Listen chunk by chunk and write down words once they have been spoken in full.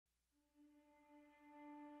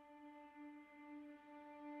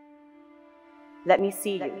Let me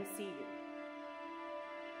see you.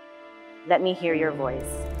 Let me hear your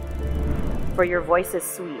voice. For your voice is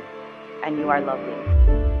sweet, and you are lovely.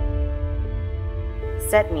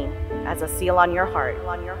 Set me as a seal on your heart,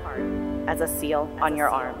 as a seal on your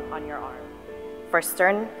arm. For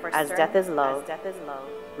stern as death is love,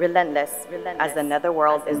 relentless as the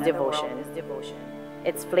netherworld is devotion.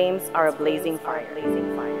 Its flames are a blazing fire.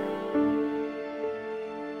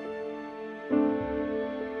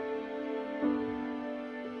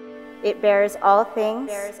 It bears all things,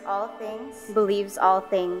 believes all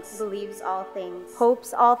things,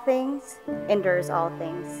 hopes all things, endures all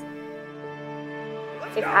things.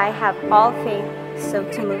 If I have all faith so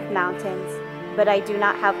to move mountains, but I do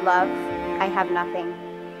not have love, I have nothing.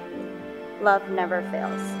 Love never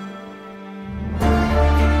fails.